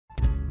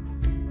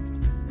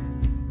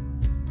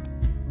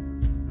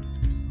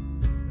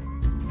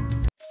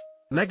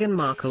Meghan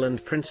Markle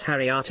and Prince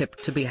Harry are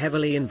tipped to be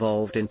heavily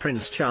involved in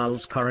Prince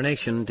Charles'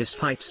 coronation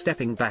despite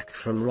stepping back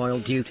from royal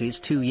duties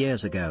 2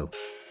 years ago.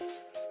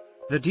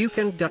 The Duke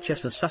and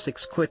Duchess of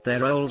Sussex quit their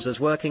roles as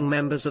working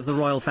members of the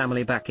royal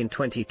family back in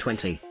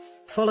 2020.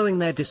 Following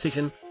their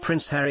decision,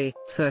 Prince Harry,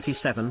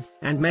 37,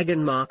 and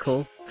Meghan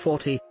Markle,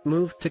 40,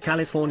 moved to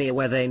California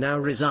where they now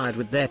reside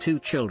with their 2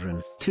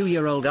 children,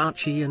 2-year-old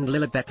Archie and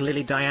Lilibet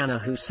Lily Diana,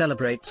 who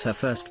celebrates her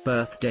first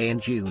birthday in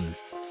June.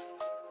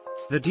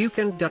 The Duke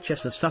and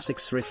Duchess of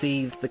Sussex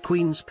received the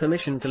Queen's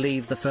permission to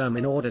leave the firm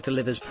in order to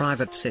live as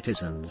private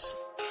citizens.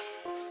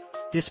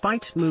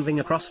 Despite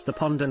moving across the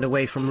pond and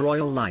away from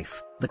royal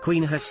life, the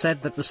Queen has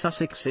said that the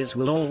Sussexes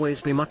will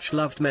always be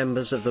much-loved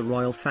members of the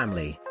royal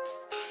family.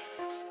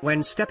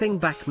 When stepping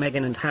back,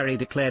 Meghan and Harry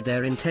declared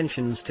their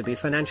intentions to be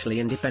financially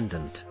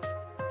independent.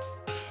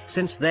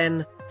 Since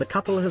then, the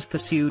couple has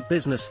pursued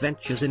business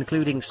ventures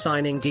including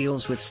signing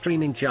deals with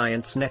streaming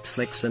giants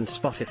Netflix and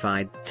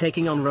Spotify,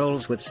 taking on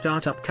roles with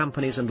startup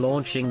companies and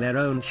launching their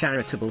own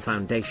charitable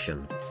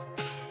foundation.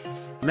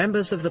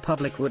 Members of the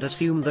public would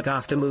assume that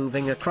after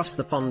moving across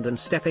the pond and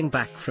stepping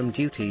back from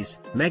duties,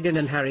 Meghan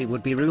and Harry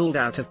would be ruled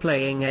out of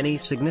playing any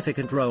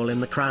significant role in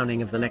the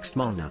crowning of the next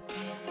monarch.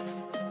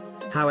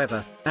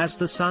 However, as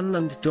the son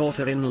and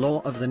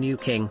daughter-in-law of the new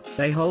king,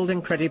 they hold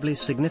incredibly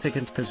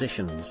significant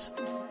positions.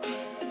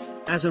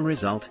 As a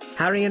result,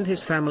 Harry and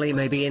his family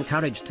may be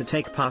encouraged to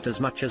take part as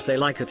much as they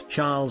like at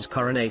Charles'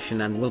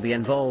 coronation and will be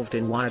involved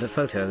in wider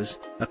photos,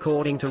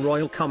 according to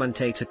royal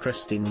commentator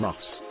Christine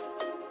Ross.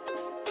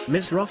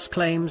 Ms. Ross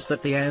claims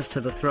that the heirs to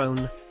the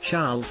throne,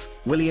 Charles,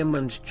 William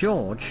and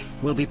George,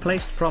 will be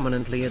placed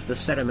prominently at the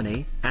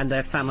ceremony, and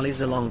their families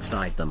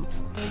alongside them.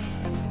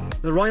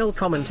 The royal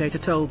commentator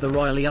told the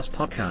Royal Us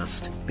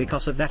podcast,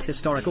 "Because of that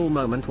historical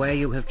moment where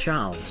you have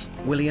Charles,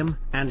 William,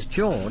 and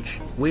George,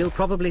 we'll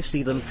probably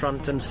see them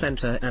front and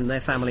center and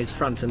their families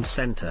front and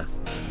center.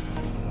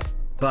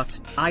 But,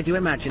 I do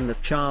imagine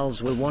that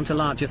Charles will want a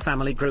larger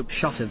family group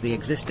shot of the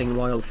existing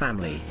royal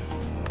family."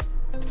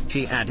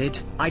 She added,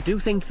 "I do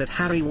think that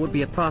Harry would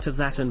be a part of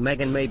that and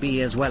Meghan may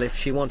be as well if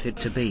she wanted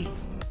to be.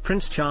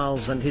 Prince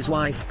Charles and his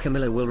wife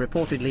Camilla will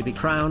reportedly be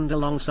crowned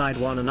alongside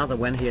one another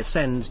when he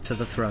ascends to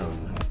the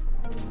throne."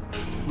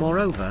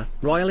 Moreover,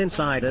 royal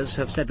insiders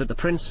have said that the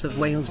Prince of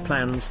Wales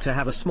plans to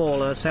have a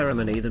smaller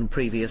ceremony than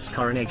previous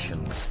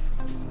coronations.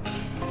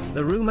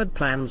 The rumoured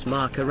plans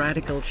mark a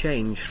radical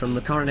change from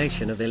the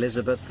coronation of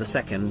Elizabeth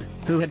II,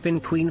 who had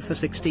been queen for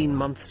 16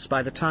 months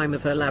by the time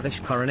of her lavish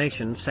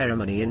coronation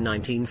ceremony in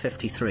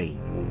 1953.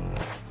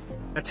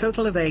 A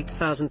total of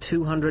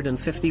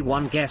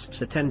 8,251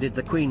 guests attended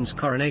the Queen's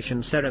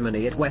coronation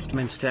ceremony at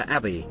Westminster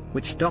Abbey,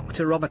 which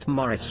Dr. Robert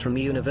Morris from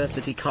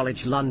University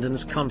College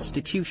London's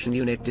Constitution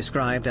Unit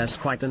described as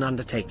quite an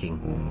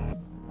undertaking.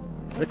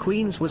 The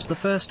Queen's was the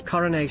first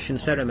coronation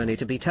ceremony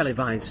to be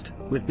televised,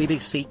 with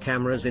BBC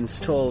cameras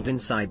installed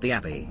inside the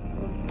Abbey.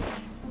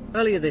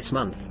 Earlier this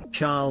month,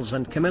 Charles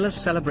and Camilla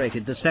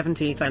celebrated the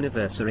 70th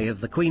anniversary of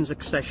the Queen's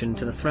accession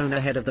to the throne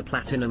ahead of the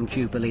Platinum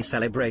Jubilee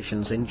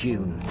celebrations in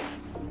June.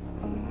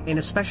 In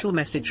a special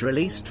message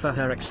released for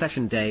her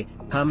accession day,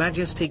 Her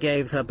Majesty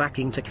gave her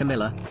backing to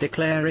Camilla,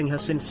 declaring her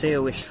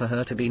sincere wish for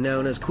her to be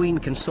known as Queen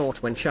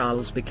Consort when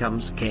Charles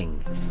becomes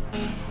king.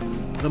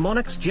 The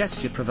monarch's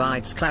gesture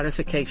provides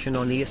clarification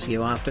on the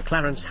issue after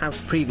Clarence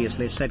House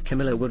previously said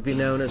Camilla would be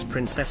known as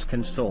Princess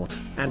Consort,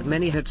 and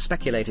many had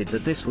speculated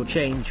that this would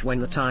change when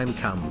the time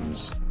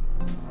comes.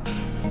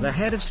 The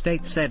head of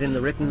state said in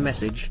the written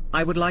message,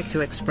 "I would like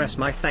to express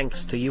my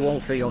thanks to you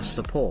all for your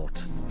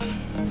support.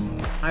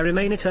 I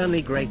remain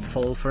eternally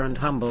grateful for and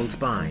humbled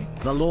by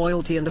the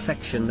loyalty and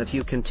affection that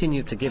you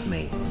continue to give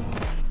me.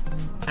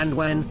 And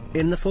when,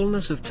 in the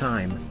fullness of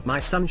time, my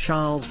son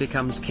Charles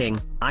becomes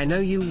king, I know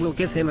you will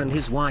give him and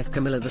his wife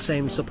Camilla the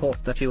same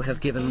support that you have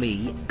given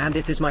me, and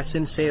it is my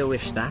sincere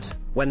wish that,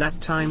 when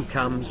that time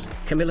comes,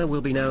 Camilla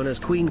will be known as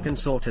Queen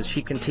Consort as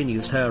she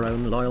continues her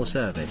own loyal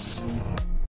service."